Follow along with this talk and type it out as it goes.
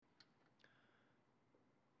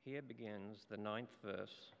Here begins the 9th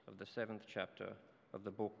verse of the 7th chapter of the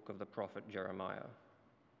book of the prophet Jeremiah.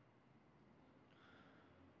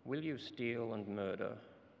 Will you steal and murder,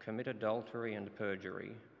 commit adultery and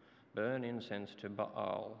perjury, burn incense to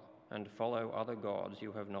Baal, and follow other gods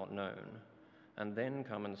you have not known, and then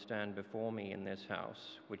come and stand before me in this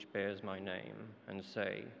house, which bears my name, and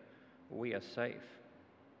say, "We are safe"?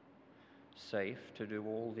 Safe to do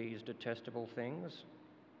all these detestable things?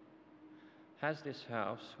 Has this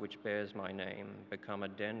house, which bears my name, become a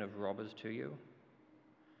den of robbers to you?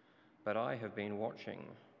 But I have been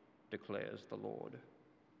watching, declares the Lord.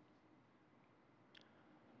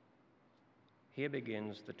 Here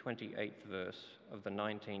begins the 28th verse of the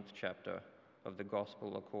 19th chapter of the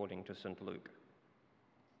Gospel according to St. Luke.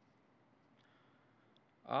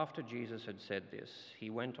 After Jesus had said this,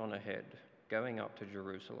 he went on ahead, going up to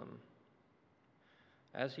Jerusalem.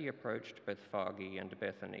 As he approached Bethphage and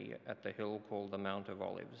Bethany at the hill called the Mount of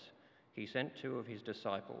Olives, he sent two of his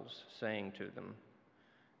disciples, saying to them,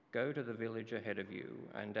 "Go to the village ahead of you,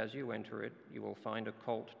 and as you enter it, you will find a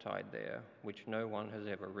colt tied there, which no one has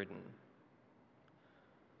ever ridden.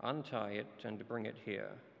 Untie it and bring it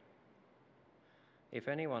here. If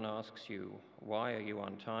anyone asks you, 'Why are you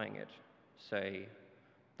untying it?' say,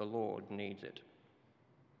 'The Lord needs it.'"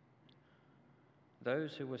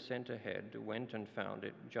 Those who were sent ahead went and found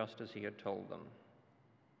it just as he had told them.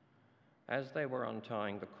 As they were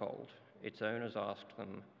untying the colt, its owners asked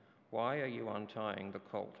them, "Why are you untying the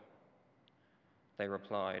colt?" They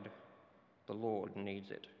replied, "The Lord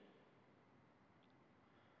needs it."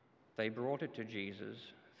 They brought it to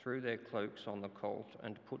Jesus, threw their cloaks on the colt,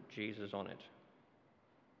 and put Jesus on it.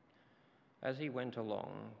 As he went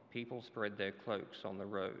along, people spread their cloaks on the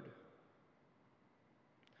road.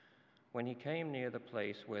 When he came near the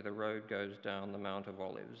place where the road goes down the Mount of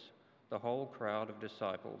Olives, the whole crowd of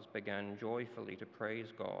disciples began joyfully to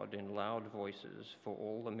praise God in loud voices for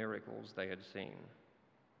all the miracles they had seen.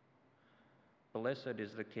 "Blessed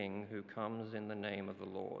is the King who comes in the name of the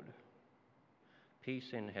Lord.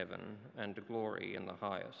 Peace in heaven and glory in the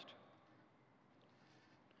highest."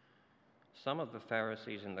 Some of the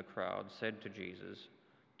Pharisees in the crowd said to Jesus,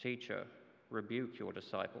 "Teacher, rebuke your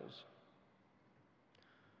disciples."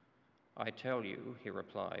 "I tell you," he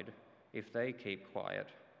replied, "if they keep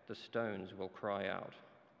quiet, the stones will cry out."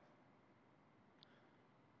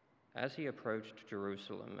 As he approached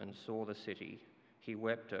Jerusalem and saw the city, he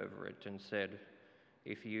wept over it and said,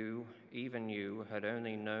 "If you, even you, had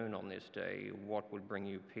only known on this day what would bring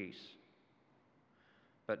you peace.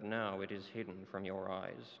 But now it is hidden from your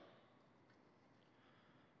eyes.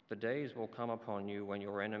 The days will come upon you when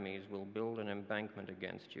your enemies will build an embankment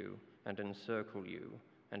against you and encircle you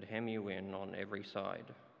and hem you in on every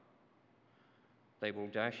side. They will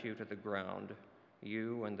dash you to the ground,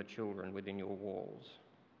 you and the children within your walls.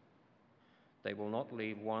 They will not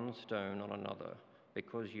leave one stone on another,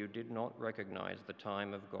 because you did not recognize the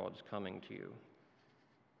time of God's coming to you."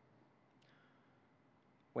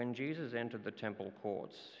 When Jesus entered the temple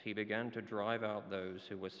courts, he began to drive out those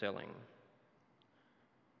who were selling.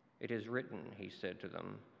 "It is written," he said to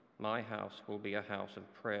them, "My house will be a house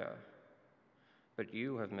of prayer, but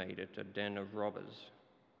you have made it a den of robbers."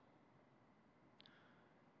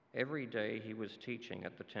 Every day he was teaching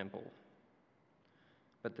at the temple.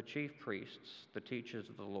 But the chief priests, the teachers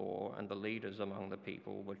of the law, and the leaders among the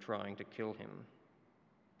people were trying to kill him.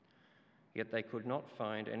 Yet they could not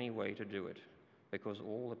find any way to do it, because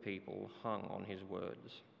all the people hung on his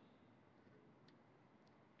words.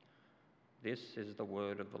 This is the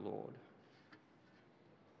word of the Lord.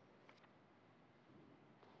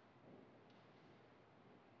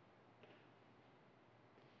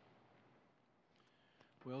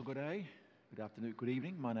 Well, good day, good afternoon, good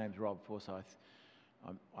evening. My name's Rob Forsyth.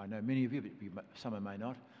 I know many of you, but some may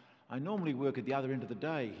not. I normally work at the other end of the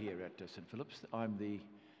day here at St Philip's. I'm the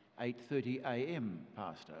 8:30 a.m.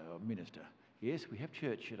 pastor or minister. Yes, we have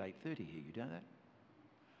church at 8:30 here. You know that?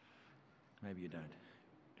 Maybe you don't.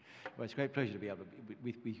 Well, it's a great pleasure to be able to be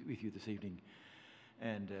with you this evening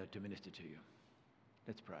and to minister to you.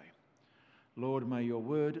 Let's pray. Lord, may your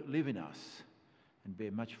word live in us and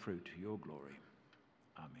bear much fruit to your glory.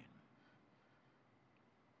 Amen.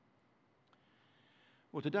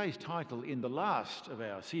 Well, today's title in the last of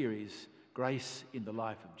our series, Grace in the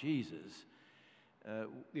Life of Jesus,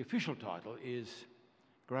 the official title is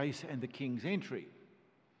Grace and the King's Entry.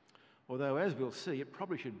 Although, as we'll see, it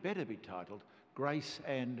probably should better be titled Grace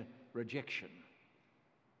and Rejection.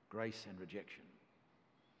 Grace and Rejection.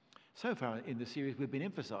 So far in the series, we've been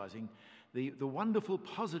emphasising the wonderful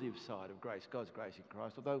positive side of grace, God's grace in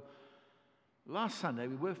Christ, although last Sunday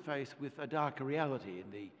we were faced with a darker reality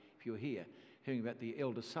if you're here, hearing about the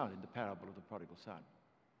elder son in the parable of the prodigal son.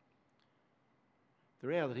 The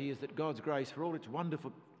reality is that God's grace, for all its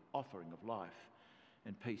wonderful offering of life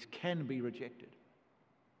and peace, can be rejected.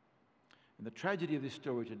 And the tragedy of this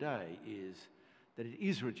story today is that it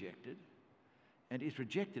is rejected, and is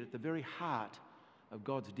rejected at the very heart of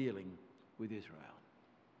God's dealing with Israel.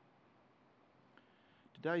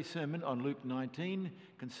 Today's sermon on Luke 19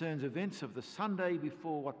 concerns events of the Sunday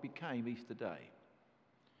before what became Easter Day,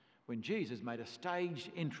 when Jesus made a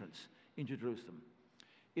staged entrance into Jerusalem.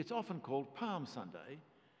 It's often called Palm Sunday,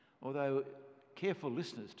 although careful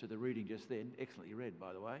listeners to the reading just then, excellently read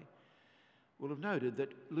by the way, will have noted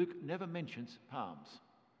that Luke never mentions palms.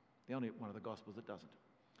 The only one of the Gospels that doesn't.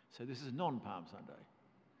 So this is non-Palm Sunday.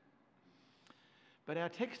 But our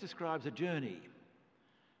text describes a journey,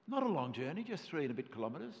 not a long journey, just 3 and a bit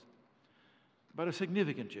kilometres, but a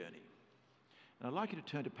significant journey. And I'd like you to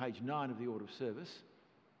turn to page 9 of the order of service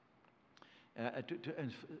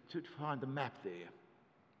to find the map there.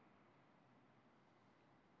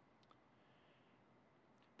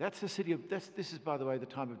 That's the city of, this is, by the way, the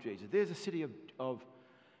time of Jesus. There's the city of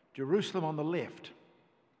Jerusalem on the left.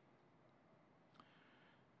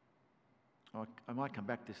 I might come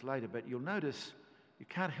back to this later, but you'll notice, you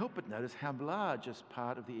can't help but notice how large as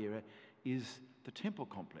part of the area is the temple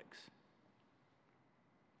complex.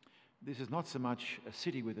 This is not so much a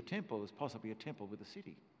city with a temple as possibly a temple with a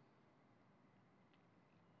city.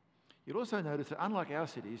 You'll also notice that unlike our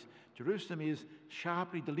cities, Jerusalem is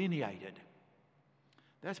sharply delineated.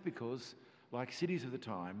 That's because, like cities of the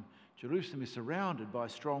time, Jerusalem is surrounded by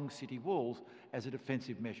strong city walls as a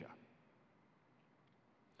defensive measure.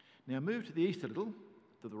 Now move to the east a little,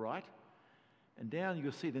 to the right, and down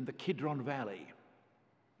you'll see then the Kidron Valley.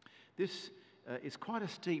 This is quite a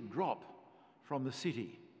steep drop from the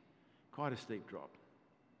city, quite a steep drop.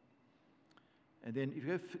 And then if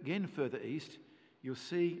you go again further east, you'll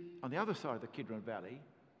see on the other side of the Kidron Valley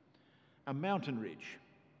a mountain ridge.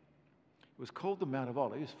 It was called the Mount of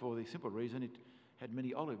Olives for the simple reason it had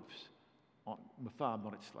many olives farmed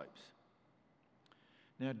on its slopes.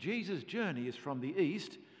 Now Jesus' journey is from the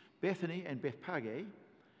east, Bethany and Bethphage.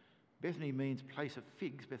 Bethany means place of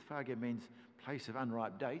figs, Bethphage means place of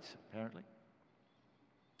unripe dates, apparently.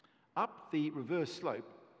 Up the reverse slope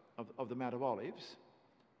of the Mount of Olives,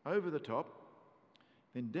 over the top,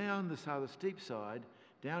 then down the rather steep side,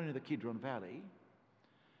 down into the Kidron Valley,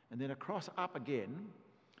 and then across up again,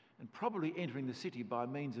 and probably entering the city by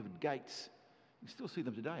means of gates. You can still see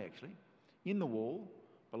them today, actually, in the wall,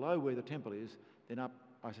 below where the temple is, then up,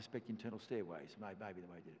 I suspect, internal stairways, maybe the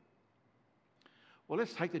way they did it. Well,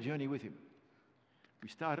 let's take the journey with him. We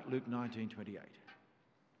start at Luke 19:28.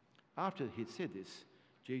 After he had said this,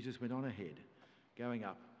 Jesus went on ahead, going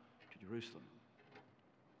up to Jerusalem.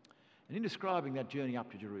 And in describing that journey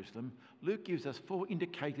up to Jerusalem, Luke gives us 4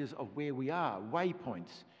 indicators of where we are,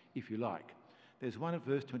 waypoints, if you like. There's one at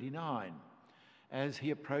verse 29, as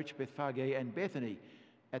he approached Bethphage and Bethany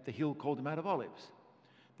at the hill called the Mount of Olives.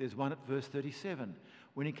 There's one at verse 37,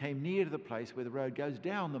 when he came near to the place where the road goes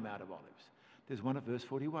down the Mount of Olives. There's one at verse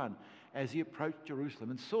 41, as he approached Jerusalem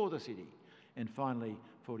and saw the city. And finally,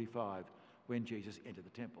 45, when Jesus entered the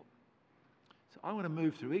temple. So I want to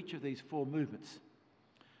move through each of these 4 movements.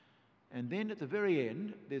 And then at the very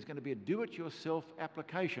end, there's going to be a do-it-yourself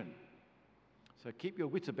application. So keep your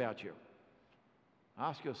wits about you.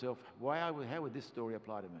 Ask yourself, how would this story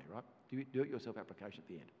apply to me, right? Do-it-yourself application at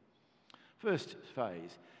the end. First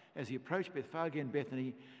phase, as he approached Bethphage and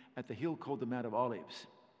Bethany at the hill called the Mount of Olives.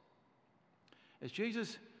 As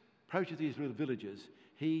Jesus approaches these little villages,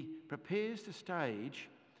 he prepares to stage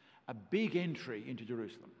a big entry into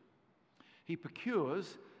Jerusalem. He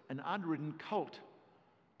procures an unridden colt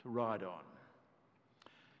to ride on.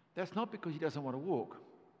 That's not because he doesn't want to walk.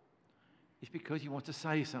 It's because he wants to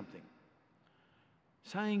say something.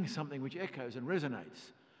 Saying something which echoes and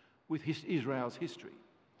resonates with Israel's history.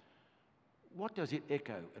 What does it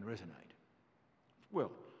echo and resonate?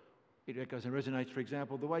 Well, it echoes and resonates, for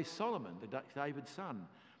example, the way Solomon, David's son,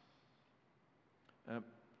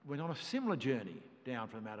 went on a similar journey down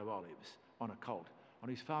from the Mount of Olives on a colt, on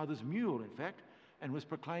his father's mule, in fact, and was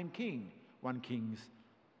proclaimed king, 1 Kings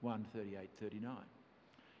 1:38-39.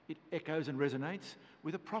 It echoes and resonates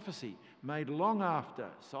with a prophecy made long after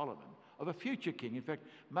Solomon of a future king, in fact,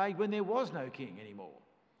 made when there was no king anymore,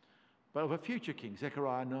 but of a future king,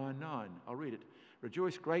 Zechariah 9:9. I'll read it.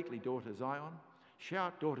 Rejoice greatly, daughter Zion.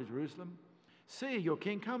 Shout, daughter Jerusalem. See, your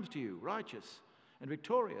king comes to you, righteous and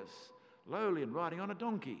victorious, lowly and riding on a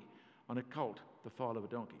donkey, on a colt, the foal of a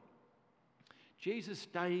donkey. Jesus'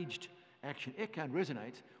 staged action echoes and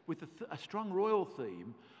resonates with a strong royal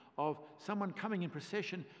theme of someone coming in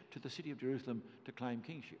procession to the city of Jerusalem to claim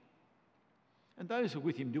kingship. And those who are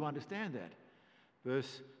with him do understand that.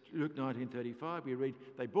 Verse Luke 19:35, we read,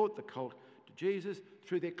 they brought the colt to Jesus,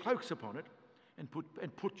 threw their cloaks upon it,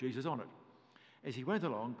 and put Jesus on it. As he went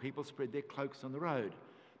along, people spread their cloaks on the road.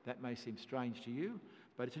 That may seem strange to you,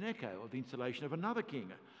 but it's an echo of the installation of another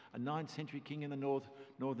king, a 9th century king in the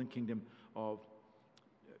northern kingdom of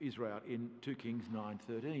Israel in 2 Kings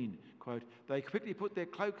 9:13. Quote, they quickly put their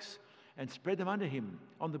cloaks and spread them under him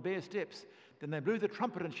on the bare steps. Then they blew the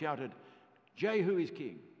trumpet and shouted, Jehu is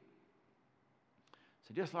king.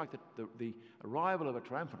 So just like the arrival of a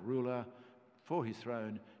triumphant ruler for his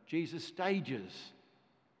throne, Jesus stages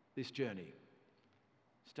this journey.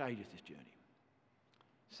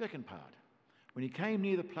 Second part, when he came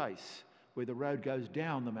near the place where the road goes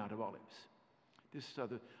down the Mount of Olives. This is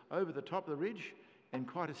over the top of the ridge and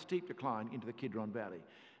quite a steep decline into the Kidron Valley.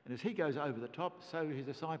 And as he goes over the top, so his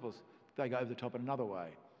disciples, they go over the top in another way.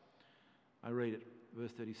 I read it,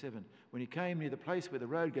 verse 37. When he came near the place where the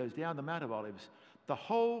road goes down the Mount of Olives, the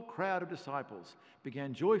whole crowd of disciples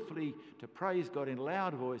began joyfully to praise God in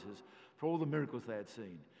loud voices for all the miracles they had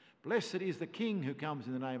seen. Blessed is the King who comes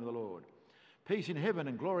in the name of the Lord. Peace in heaven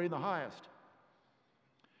and glory in the highest.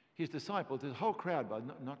 His disciples, there's a whole crowd,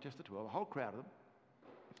 not just the 12, a whole crowd of them,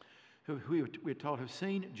 who we're told have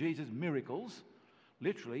seen Jesus' miracles,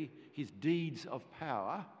 literally his deeds of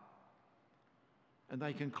power, and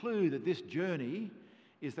they conclude that this journey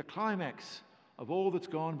is the climax of all that's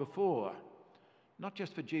gone before, not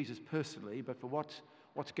just for Jesus personally, but for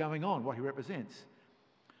what's going on, what he represents.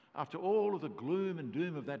 After all of the gloom and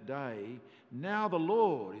doom of that day, now the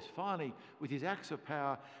Lord is finally, with his acts of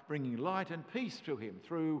power, bringing light and peace through him,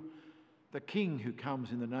 through the King who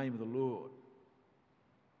comes in the name of the Lord.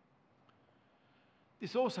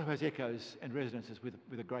 This also has echoes and resonances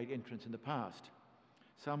with a great entrance in the past,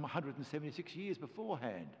 some 176 years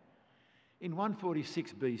beforehand. In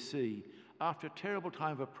 146 BC, after a terrible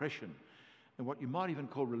time of oppression and what you might even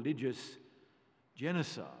call religious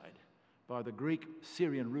genocide by the Greek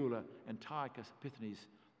Syrian ruler Antiochus Epiphanes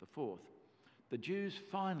IV, the Jews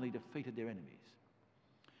finally defeated their enemies.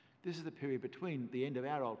 This is the period between the end of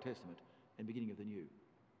our Old Testament and beginning of the New.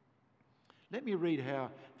 Let me read how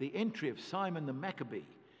the entry of Simon the Maccabee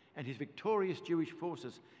and his victorious Jewish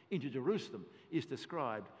forces into Jerusalem is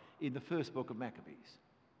described in the first book of Maccabees.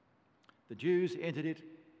 The Jews entered it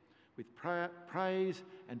with praise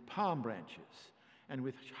and palm branches, and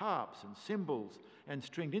with harps and cymbals and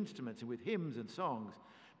stringed instruments, and with hymns and songs,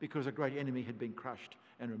 because a great enemy had been crushed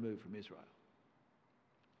and removed from Israel.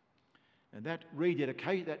 And that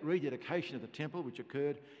rededication of the temple, which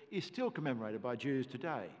occurred, is still commemorated by Jews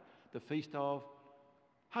today, the feast of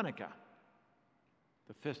Hanukkah,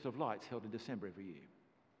 the festival of lights held in December every year.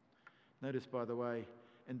 Notice, by the way,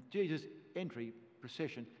 and Jesus' entry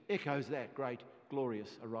procession echoes that great,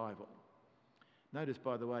 glorious arrival. Notice,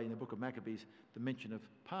 by the way, in the book of Maccabees, the mention of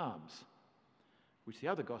palms, which the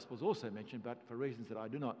other Gospels also mention, but for reasons that I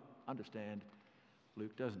do not understand,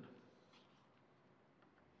 Luke doesn't.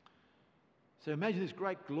 So imagine this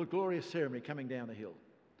great, glorious ceremony coming down the hill.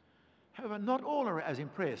 However, not all are as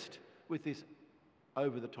impressed with this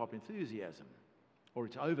over-the-top enthusiasm or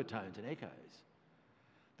its overtones and echoes.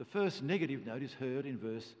 The first negative note is heard in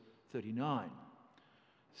verse 39.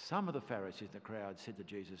 Some of the Pharisees in the crowd said to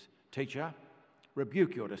Jesus, "Teacher,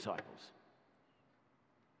 rebuke your disciples."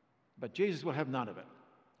 But Jesus will have none of it.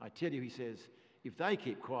 I tell you, he says, if they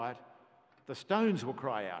keep quiet, the stones will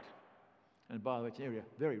cry out. And by the way, it's an area,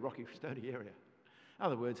 very rocky, stony area. In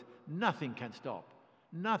other words, nothing can stop.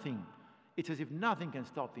 Nothing. It's as if nothing can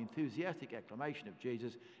stop the enthusiastic acclamation of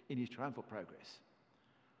Jesus in his triumphal progress.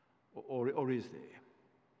 Or is there?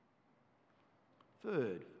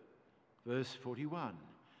 Third, verse 41.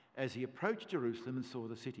 As he approached Jerusalem and saw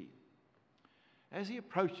the city. As he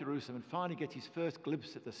approached Jerusalem and finally gets his first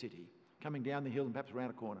glimpse at the city, coming down the hill and perhaps around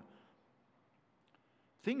a corner,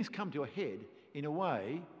 things come to a head in a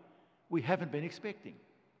way we haven't been expecting.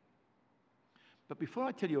 But before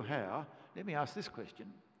I tell you how, let me ask this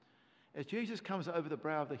question. As Jesus comes over the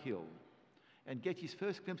brow of the hill and gets his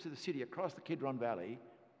first glimpse of the city across the Kidron Valley,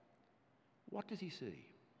 what does he see?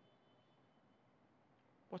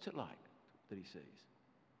 What's it like that he sees?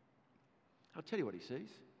 I'll tell you what he sees.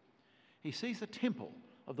 He sees the temple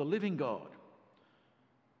of the living God,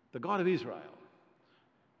 the God of Israel,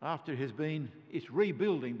 after its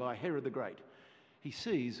rebuilding by Herod the Great. He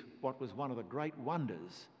sees what was one of the great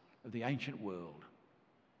wonders of the ancient world.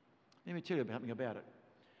 Let me tell you something about it.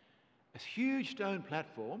 A huge stone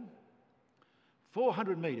platform,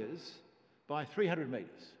 400 metres by 300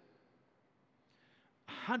 metres,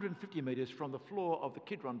 150 metres from the floor of the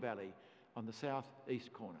Kidron Valley on the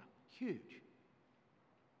southeast corner. Huge.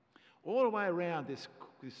 All the way around this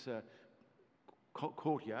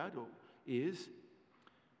courtyard is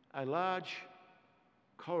a large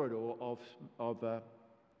corridor of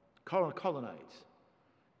colonnades,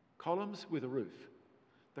 columns with a roof.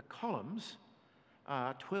 The columns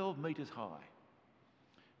are 12 metres high.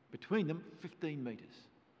 Between them, 15 metres,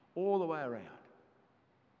 all the way around.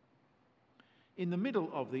 In the middle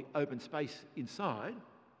of the open space inside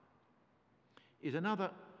is another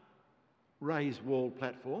raised wall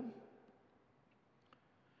platform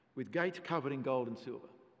with gates covered in gold and silver.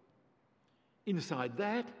 Inside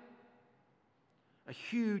that, a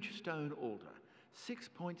huge stone altar,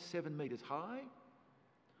 6.7 metres high,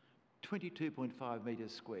 22.5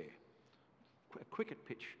 metres square, a cricket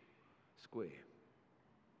pitch square.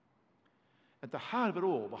 At the heart of it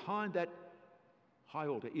all, behind that high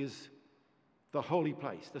altar, is the holy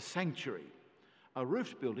place, the sanctuary, a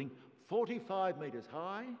roofed building 45 metres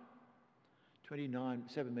high,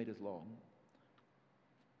 7 metres long,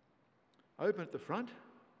 open at the front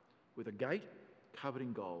with a gate covered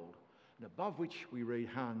in gold, and above which we read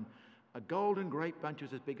hung a golden grape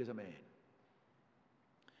bunches as big as a man.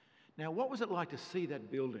 Now, what was it like to see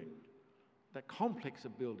that building, that complex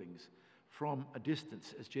of buildings, from a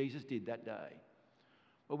distance as Jesus did that day?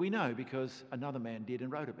 Well, we know because another man did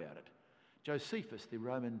and wrote about it. Josephus, the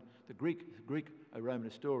Greek Roman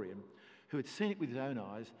historian, who had seen it with his own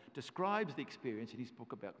eyes, describes the experience in his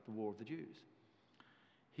book about the War of the Jews.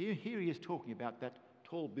 Here he is talking about that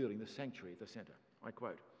tall building, the sanctuary at the centre. I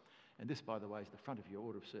quote, and this, by the way, is the front of your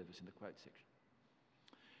order of service in the quote section.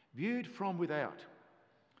 Viewed from without,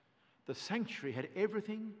 the sanctuary had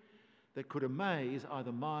everything that could amaze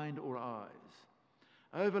either mind or eyes.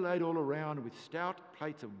 Overlaid all around with stout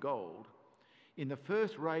plates of gold, in the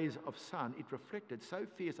first rays of sun it reflected so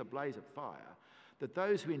fierce a blaze of fire that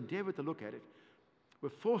those who endeavoured to look at it were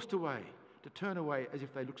forced to turn away as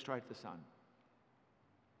if they looked straight at the sun.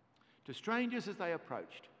 To strangers as they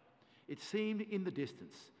approached, it seemed in the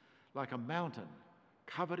distance like a mountain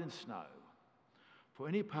covered in snow, for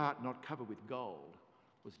any part not covered with gold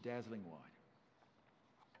was dazzling white.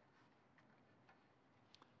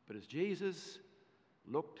 But as Jesus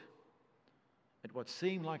looked at what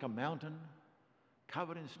seemed like a mountain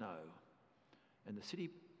covered in snow and the city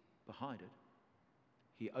behind it,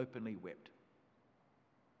 he openly wept.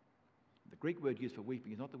 The Greek word used for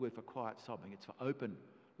weeping is not the word for quiet sobbing, it's for open,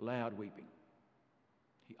 loud weeping.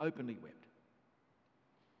 He openly wept.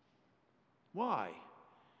 Why?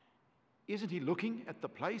 Isn't he looking at the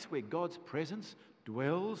place where God's presence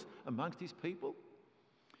dwells amongst his people?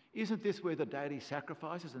 Isn't this where the daily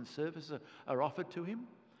sacrifices and services are offered to him?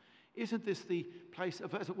 Isn't this the place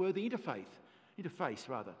of, as it were, the interface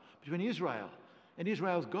between Israel and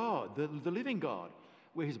Israel's God, the living God,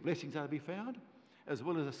 where his blessings are to be found, as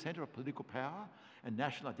well as a centre of political power and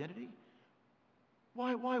national identity?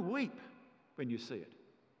 Why weep when you see it?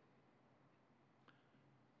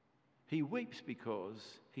 He weeps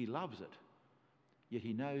because he loves it, yet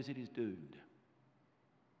he knows it is doomed.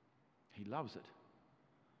 He loves it,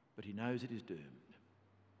 but he knows it is doomed.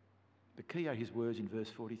 The key are his words in verse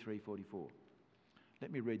 43, 44.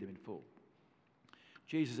 Let me read them in full.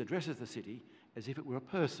 Jesus addresses the city as if it were a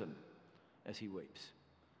person as he weeps.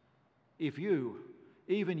 If you,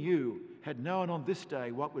 even you, had known on this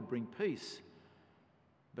day what would bring peace,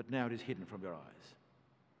 but now it is hidden from your eyes.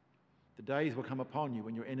 The days will come upon you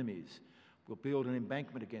when your enemies will build an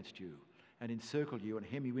embankment against you and encircle you and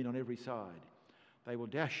hem you in on every side. They will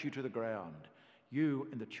dash you to the ground, you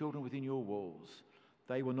and the children within your walls.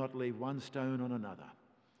 They will not leave one stone on another,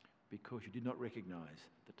 because you did not recognize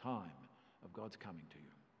the time of God's coming to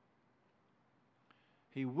you.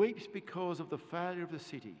 He weeps because of the failure of the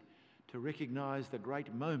city to recognize the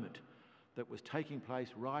great moment that was taking place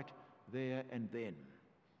right there and then.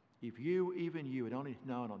 If you, even you, had only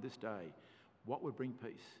known on this day what would bring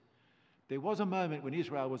peace. There was a moment when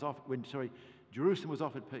Jerusalem was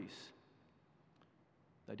offered peace.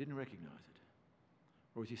 They didn't recognize it.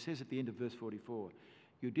 Or as he says at the end of verse 44,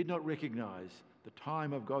 you did not recognize the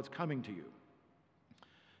time of God's coming to you.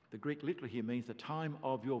 The Greek literally here means the time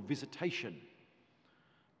of your visitation.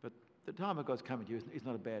 But the time of God's coming to you is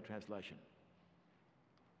not a bad translation.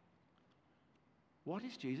 What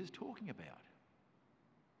is Jesus talking about?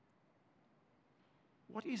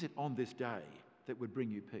 What is it on this day that would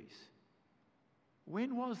bring you peace?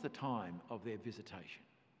 When was the time of their visitation?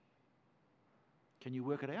 Can you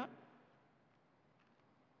work it out?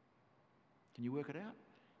 Can you work it out?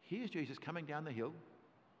 Here's Jesus coming down the hill,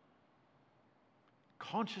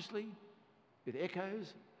 consciously, with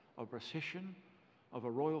echoes of procession of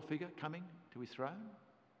a royal figure coming to his throne?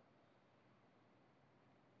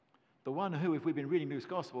 The one who, if we'd been reading Luke's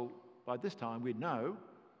Gospel by this time, we'd know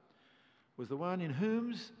was the one in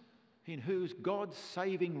whose God's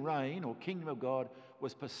saving reign or kingdom of God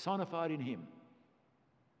was personified in him.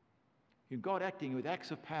 In God acting with acts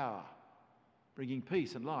of power, bringing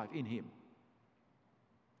peace and life in him.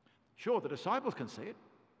 Sure, the disciples can see it,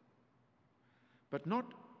 but not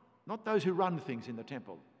those who run things in the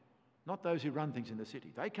temple, not those who run things in the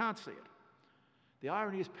city. They can't see it. The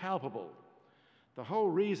irony is palpable. The whole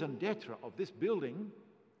raison d'etre of this building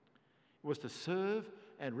was to serve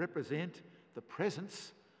and represent the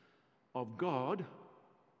presence of God,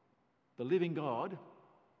 the living God.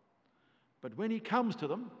 But when he comes to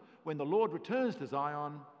them, when the Lord returns to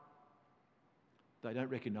Zion, they don't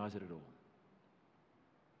recognise it at all.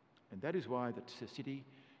 And that is why the city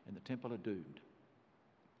and the temple are doomed.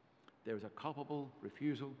 There is a culpable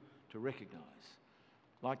refusal to recognise.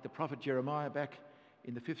 Like the prophet Jeremiah back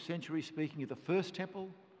in the 5th century speaking of the first temple,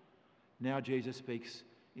 now Jesus speaks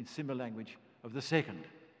in similar language of the second.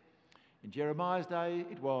 In Jeremiah's day,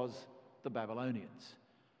 it was the Babylonians.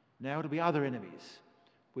 Now it'll be other enemies.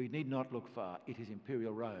 We need not look far. It is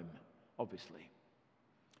Imperial Rome, obviously.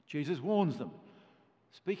 Jesus warns them,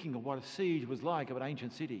 speaking of what a siege was like of an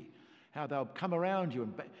ancient city, how they'll come around you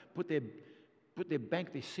and put their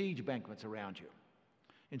siege banquets around you,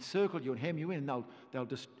 encircle you and hem you in, and they'll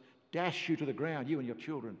just dash you to the ground, you and your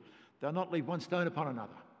children. They'll not leave one stone upon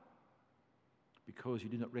another because you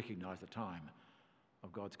do not recognise the time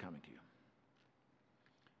of God's coming to you.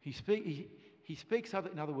 He speaks,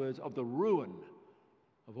 in other words, of the ruin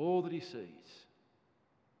of all that he sees.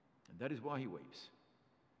 And that is why he weeps.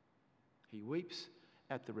 He weeps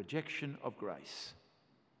at the rejection of grace.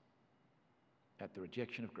 At the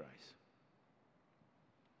rejection of grace.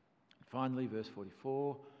 And finally, verse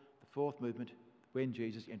 44, the fourth movement, when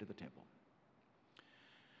Jesus entered the temple.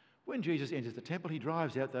 When Jesus enters the temple, he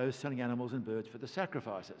drives out those selling animals and birds for the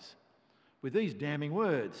sacrifices with these damning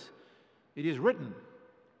words. It is written,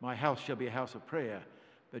 my house shall be a house of prayer,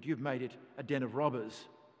 but you've made it a den of robbers.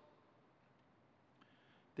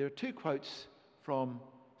 There are two quotes from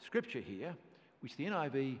Scripture here, which the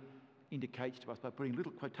NIV indicates to us by putting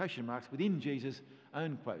little quotation marks within Jesus'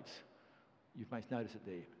 own quotes. You may notice it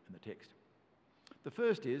there in the text. The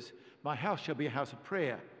first is, my house shall be a house of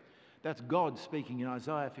prayer. That's God speaking in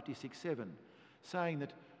Isaiah 56:7, saying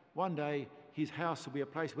that one day his house will be a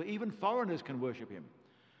place where even foreigners can worship him.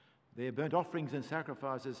 Their burnt offerings and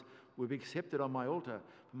sacrifices will be accepted on my altar,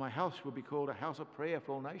 for my house will be called a house of prayer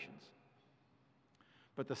for all nations.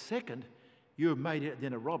 But the second, you have made it a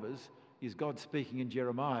den of robbers, is God speaking in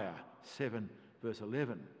Jeremiah 7, verse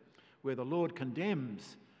 11, where the Lord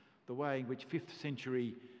condemns the way in which 5th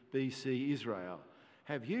century BC Israel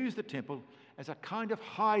have used the temple as a kind of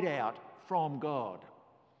hideout from God.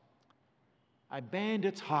 A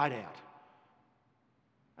bandit's hideout.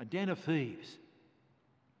 A den of thieves.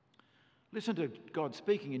 Listen to God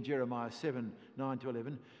speaking in Jeremiah 7, 9 to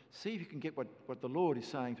 11. See if you can get what the Lord is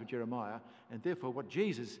saying through Jeremiah, and therefore what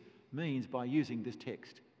Jesus means by using this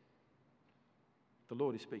text. The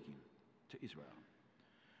Lord is speaking to Israel.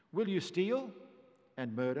 Will you steal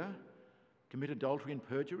and murder, commit adultery and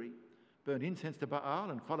perjury, burn incense to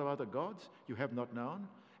Baal and follow other gods you have not known,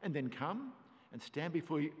 and then come and stand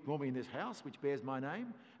before me in this house which bears my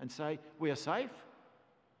name and say, we are safe?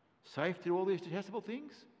 Safe to do all these detestable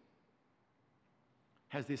things?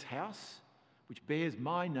 Has this house, which bears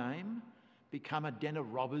my name, become a den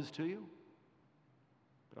of robbers to you?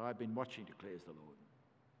 But I've been watching, declares the Lord.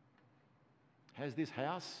 Has this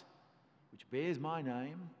house, which bears my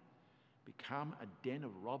name, become a den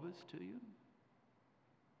of robbers to you?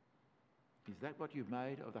 Is that what you've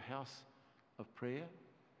made of the house of prayer?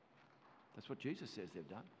 That's what Jesus says they've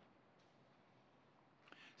done.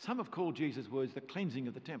 Some have called Jesus' words the cleansing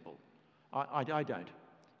of the temple. I don't.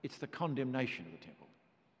 It's the condemnation of the temple.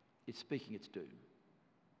 It's speaking its doom.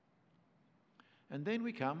 And then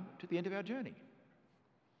we come to the end of our journey.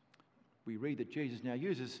 We read that Jesus now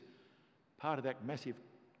uses part of that massive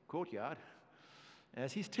courtyard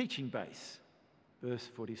as his teaching base. Verse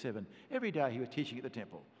 47. Every day he was teaching at the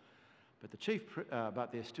temple,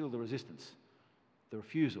 but there's still the resistance, the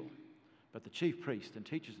refusal. But the chief priests and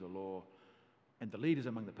teachers of the law and the leaders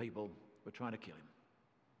among the people were trying to kill him.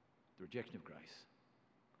 The rejection of grace.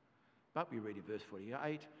 But we read in verse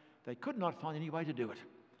 48, they could not find any way to do it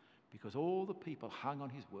because all the people hung on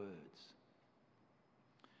his words.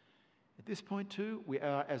 At this point too, we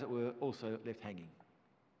are, as it were, also left hanging.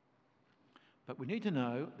 But we need to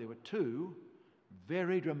know there were two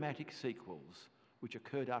very dramatic sequels which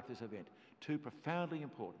occurred after this event, two profoundly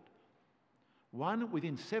important. One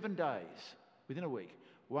within 7 days, within a week.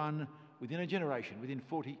 One within a generation, within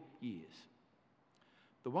 40 years.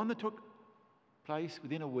 The one that took place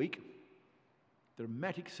within a week, the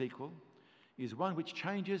dramatic sequel, is one which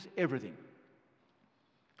changes everything.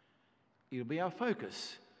 It'll be our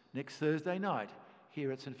focus next Thursday night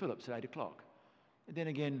here at St Philip's at 8 o'clock. And then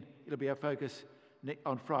again, it'll be our focus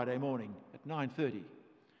on Friday morning at 9:30.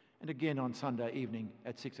 And again on Sunday evening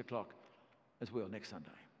at 6 o'clock as well, next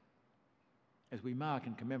Sunday, as we mark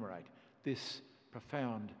and commemorate this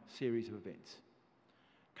profound series of events.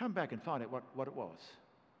 Come back and find out what it was.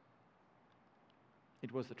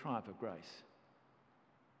 It was the triumph of grace.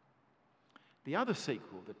 The other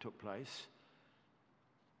sequel that took place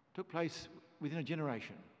within a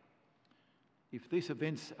generation. If these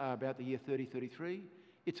events are about the year 3033,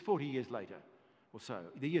 it's 40 years later or so,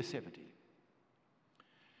 the year 70.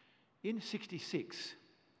 In 66,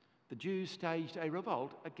 the Jews staged a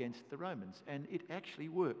revolt against the Romans, and it actually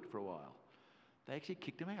worked for a while. They actually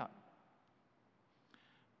kicked them out.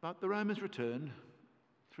 But the Romans returned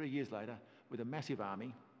 3 years later with a massive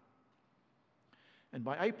army, and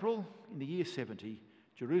by April in the year 70,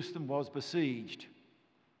 Jerusalem was besieged. It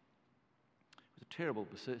was a terrible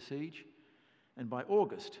siege, and by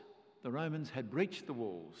August, the Romans had breached the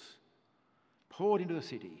walls, poured into the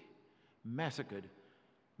city, massacred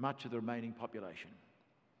much of the remaining population.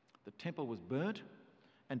 The temple was burnt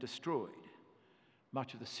and destroyed.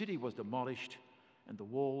 Much of the city was demolished and the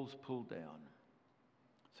walls pulled down.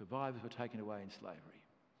 Survivors were taken away in slavery.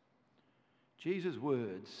 Jesus'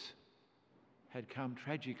 words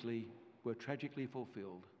were tragically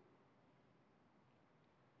fulfilled.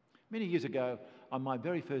 Many years ago, on my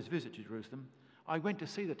very first visit to Jerusalem, I went to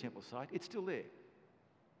see the temple site. It's still there.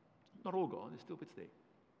 Not all gone, there's still bits there.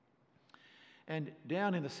 And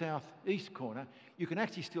down in the southeast corner, you can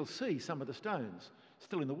actually still see some of the stones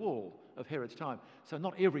still in the wall of Herod's time. So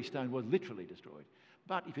not every stone was literally destroyed.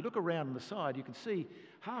 But if you look around on the side, you can see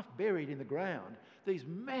half buried in the ground these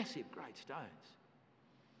massive great stones.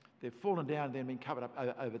 They've fallen down and then been covered up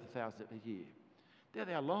over the thousands of years. There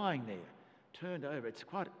they are lying there, turned over. It's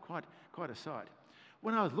quite a sight.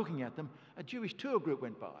 When I was looking at them, a Jewish tour group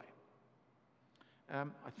went by.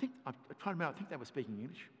 I'm trying to remember, I think they were speaking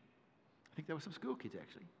English. I think there were some school kids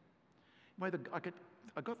actually.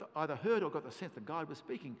 Either heard or got the sense the guide was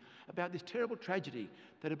speaking about this terrible tragedy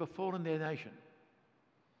that had befallen their nation.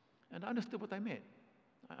 And I understood what they meant.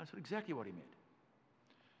 I understood exactly what he meant.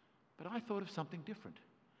 But I thought of something different.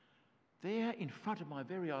 There in front of my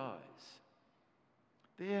very eyes,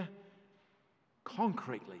 there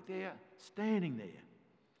concretely, there standing there,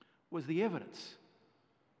 was the evidence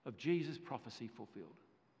of Jesus' prophecy fulfilled.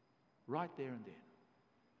 Right there and then.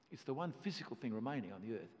 It's the one physical thing remaining on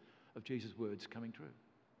the earth of Jesus' words coming true.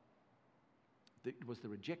 It was the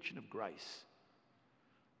rejection of grace.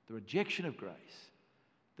 The rejection of grace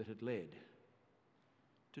that had led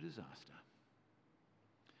to disaster.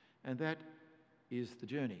 And that is the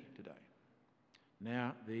journey today.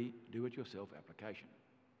 Now, the do-it-yourself application.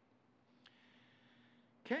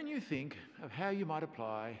 Can you think of how you might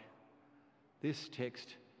apply this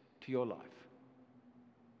text to your life?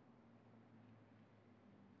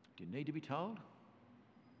 Do you need to be told?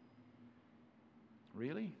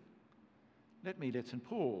 Really? Let St.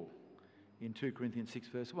 Paul in 2 Corinthians 6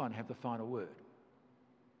 verse 1 have the final word.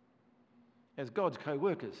 As God's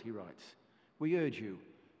co-workers, he writes, we urge you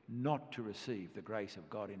not to receive the grace of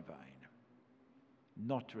God in vain.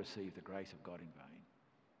 Not to receive the grace of God in vain.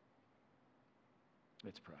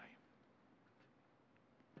 Let's pray.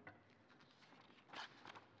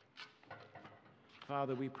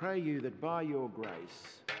 Father, we pray you that by your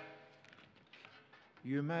grace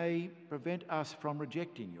you may prevent us from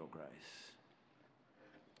rejecting your grace.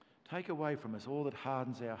 Take away from us all that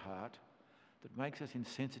hardens our heart, that makes us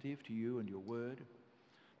insensitive to you and your word,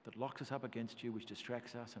 that locks us up against you, which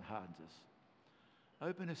distracts us and hardens us.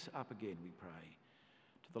 Open us up again, we pray,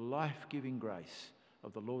 to the life-giving grace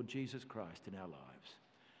of the Lord Jesus Christ in our lives,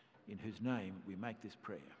 in whose name we make this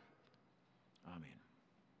prayer. Amen.